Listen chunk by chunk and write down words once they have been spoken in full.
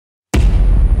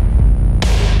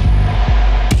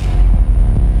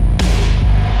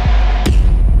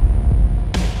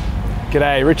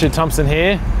G'day, Richard Thompson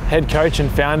here, head coach and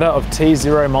founder of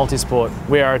TZero Multisport.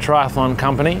 We are a triathlon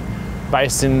company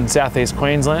based in southeast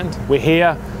Queensland. We're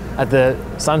here at the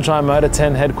Sunshine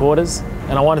Mitre10 headquarters,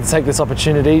 and I wanted to take this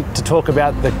opportunity to talk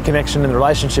about the connection and the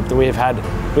relationship that we have had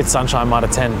with Sunshine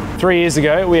Mitre10. 3 years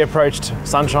ago, we approached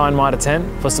Sunshine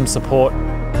Mitre10 for some support.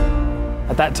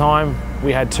 At that time,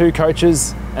 we had 2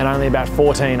 coaches and only about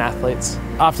 14 athletes.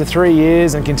 After 3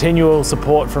 years and continual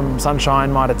support from Sunshine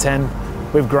Mitre10,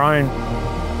 we've grown.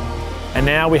 And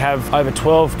now we have over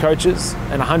 12 coaches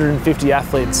and 150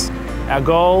 athletes. Our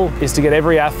goal is to get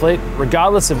every athlete,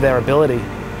 regardless of their ability,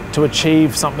 to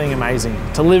achieve something amazing,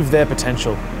 to live their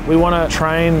potential. We want to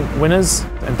train winners,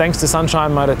 and thanks to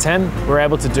Sunshine Mitre10, we're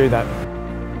able to do that.